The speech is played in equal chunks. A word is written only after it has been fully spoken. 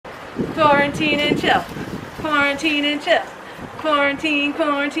Quarantine and chill. Quarantine and chill. Quarantine,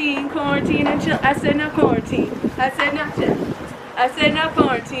 quarantine, quarantine and chill. I said now quarantine. I said now chill. I said now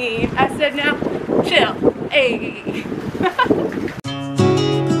quarantine. I said now chill. Hey.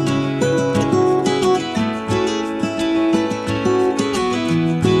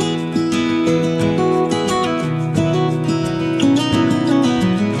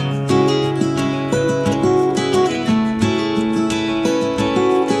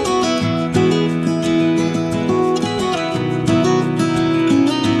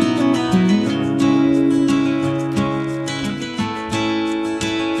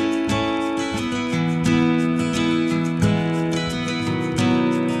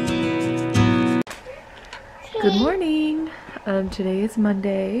 Good morning. Today is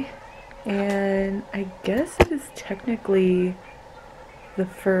Monday, and I guess it is technically the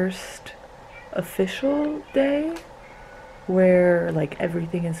first official day where like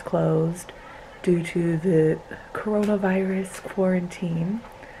everything is closed due to the coronavirus quarantine.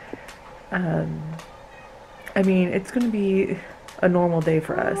 I mean, it's gonna be a normal day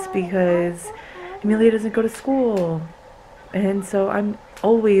for us because Amelia doesn't go to school, and so I'm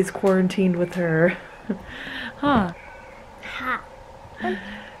always quarantined with her. Huh.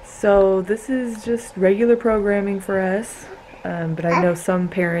 So this is just regular programming for us, but I know some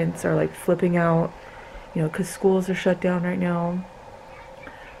parents are like flipping out, you know, because schools are shut down right now.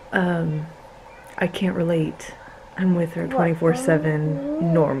 I can't relate. I'm with her 24/7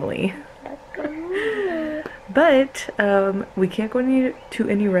 normally. But we can't go to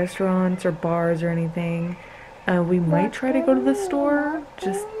any restaurants or bars or anything. We might try to go to the store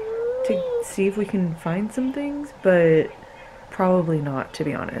just to see if we can find some things, but probably not, to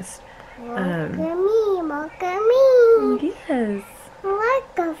be honest. Look at me. Yes. Look,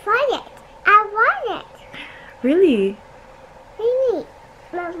 I find it. I want it. Really? Really,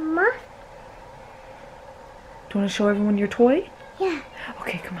 Mama. Do you want to show everyone your toy? Yeah.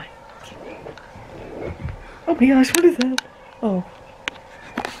 Okay, come on. Oh my gosh, what is that? Oh.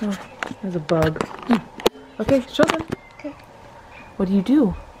 Oh, there's a bug. Okay, show them. Okay. What do you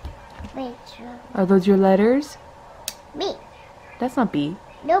do? Wait, Are those your letters? B. That's not B.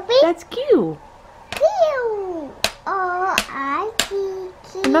 No B. That's Q. Q. Oh, I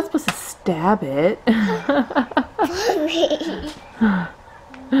see. I'm not supposed to stab it.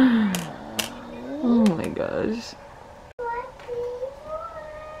 Oh my gosh.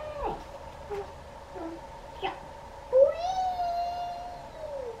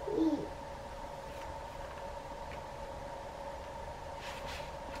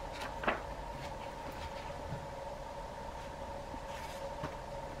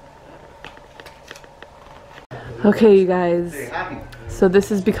 Okay, you guys, so this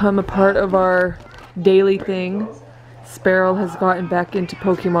has become a part of our daily thing. Sparrow has gotten back into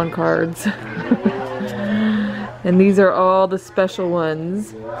Pokemon cards. And these are all the special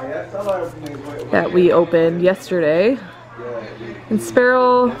ones that we opened yesterday. And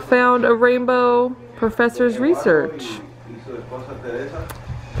Sparrow found a Rainbow Professor's Research.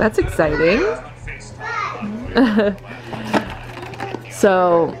 That's exciting.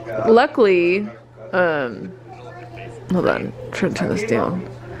 So, luckily, hold on, trying to turn this down.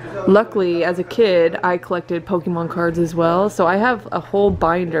 Luckily, as a kid, I collected Pokemon cards as well, so I have a whole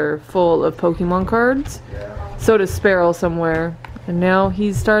binder full of Pokemon cards. So does Sparrow somewhere. And now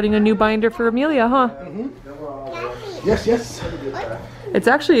he's starting a new binder for Amelia, huh? Mm-hmm. Yes, yes. It's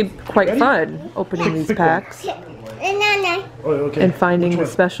actually quite fun opening these packs and finding the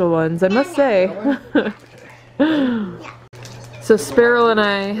special ones, I must say. So Sparrow and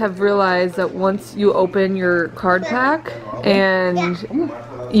I have realized that once you open your card pack and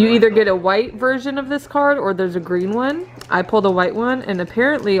you either get a white version of this card or there's a green one. I pulled a white one, and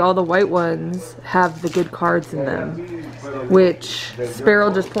apparently all the white ones have the good cards in them. Which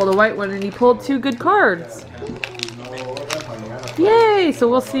Sparrow just pulled a white one and he pulled 2 good cards. Yay! So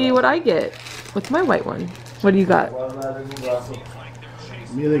we'll see what I get with my white one. What do you got?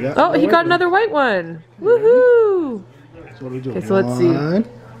 Oh, he got another white one. Woohoo! So what do we do? Okay, so let's see. 1,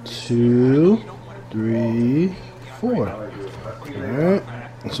 2, 3, 4. Alright.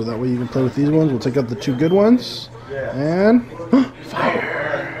 So that way you can play with these ones. We'll take out the 2 good ones. And fire!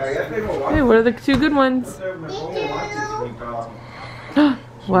 Hey, what are the 2 good ones?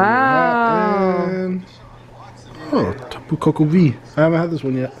 Wow! And Tapu Koko V. I haven't had this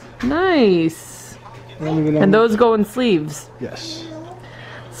one yet. Nice! I don't even know. And those go in sleeves. Yes.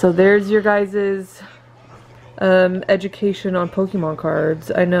 So there's your guys's education on Pokemon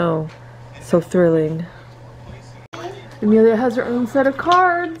cards. I know. So thrilling. Amelia has her own set of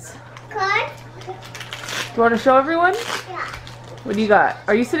cards. Card? Do you want to show everyone? Yeah. What do you got?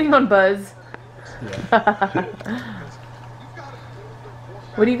 Are you sitting on Buzz? Yeah.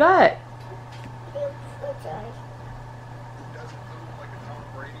 What do you got?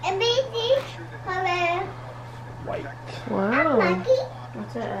 White. Wow.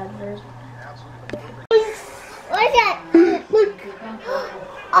 What's that adverb? What's that?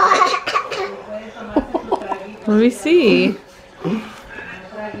 Let me see.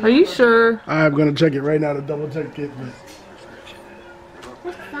 Are you sure? I'm gonna check it right now to double check it.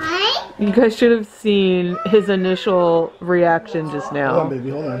 Fine. You guys should have seen his initial reaction just Hold on, now. baby.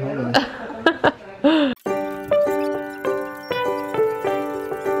 Hold on.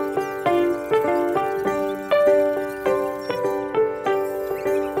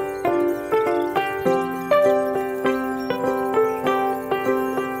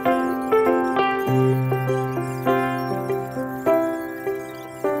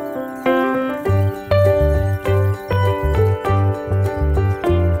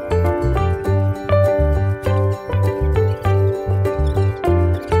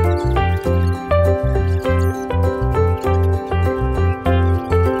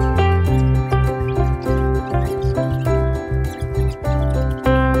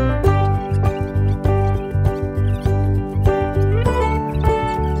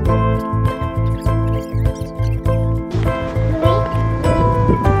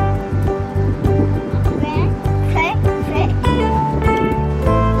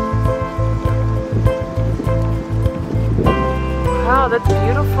 Wow, that's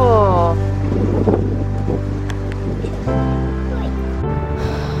beautiful.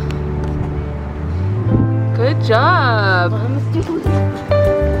 Good job. Mommy.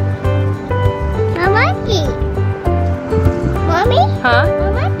 Mommy? Huh?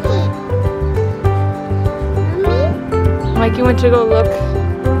 Mommy. Mommy? Mikey went to go look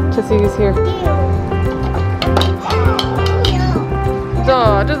to see who's here.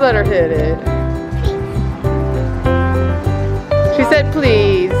 Oh, just let her hit it. She said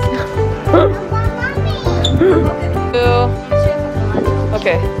please.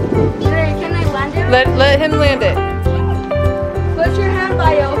 Okay. Can I land it? Let him land it. Put your hand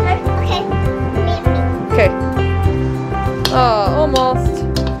by it, okay? Okay. Okay. Oh, almost.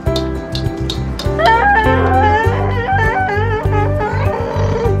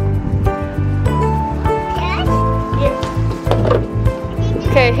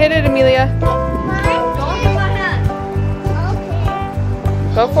 Okay, hit it, Amelia. Don't hit my hand.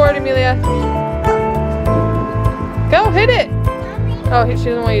 Go for it, Amelia. Go, hit it. Oh, she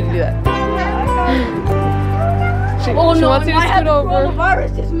doesn't want you to do that. She Oh no, wants you to I have scoot over.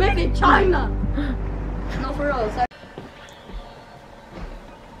 coronavirus. It's made in China. No, for real. Sorry.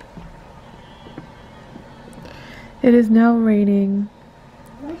 It is now raining.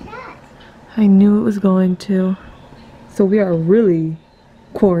 What's that? I knew it was going to. So we are really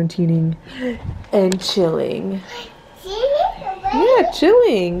quarantining and chilling. See? Yeah,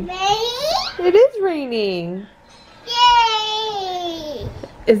 chilling. Ready? It is raining. Yay!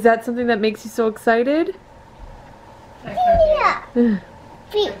 Is that something that makes you so excited? Yeah.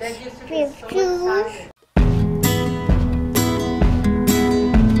 Please. Please.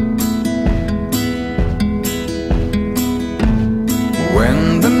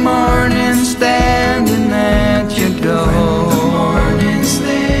 When the morning's standing at your door,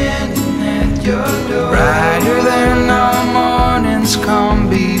 brighter than all mornings come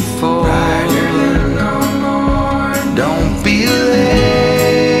before. Don't be late,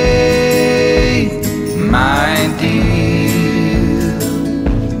 my dear.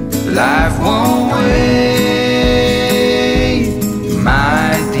 Life won't wait,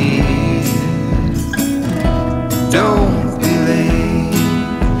 my dear. Don't be late.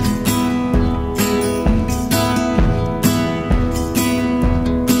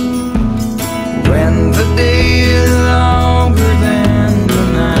 When the day is longer than the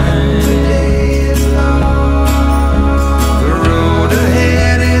night, the road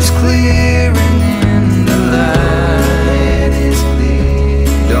ahead is clear and in the light.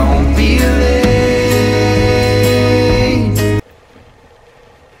 Don't be late.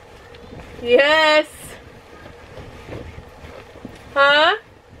 Yes. Huh?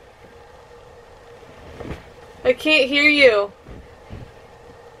 I can't hear you.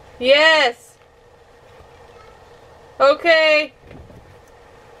 Yes. Okay.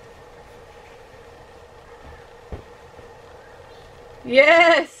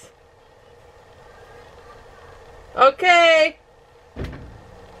 Yes. Okay.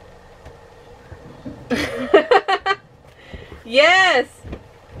 Yes.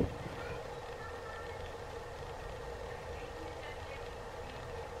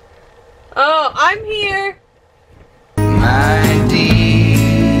 Oh, I'm here. My dear.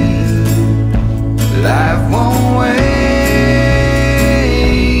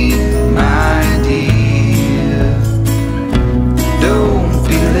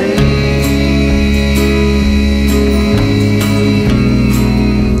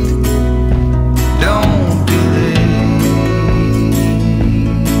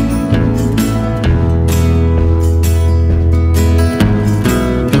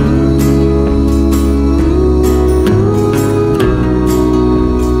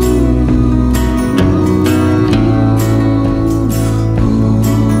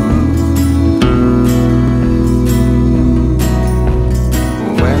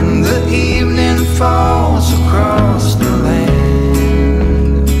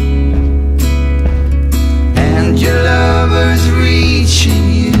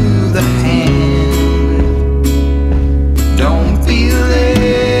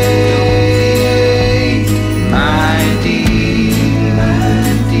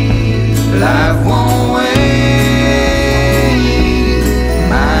 Life won't wait,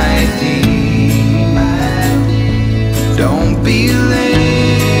 my dear. Don't be late.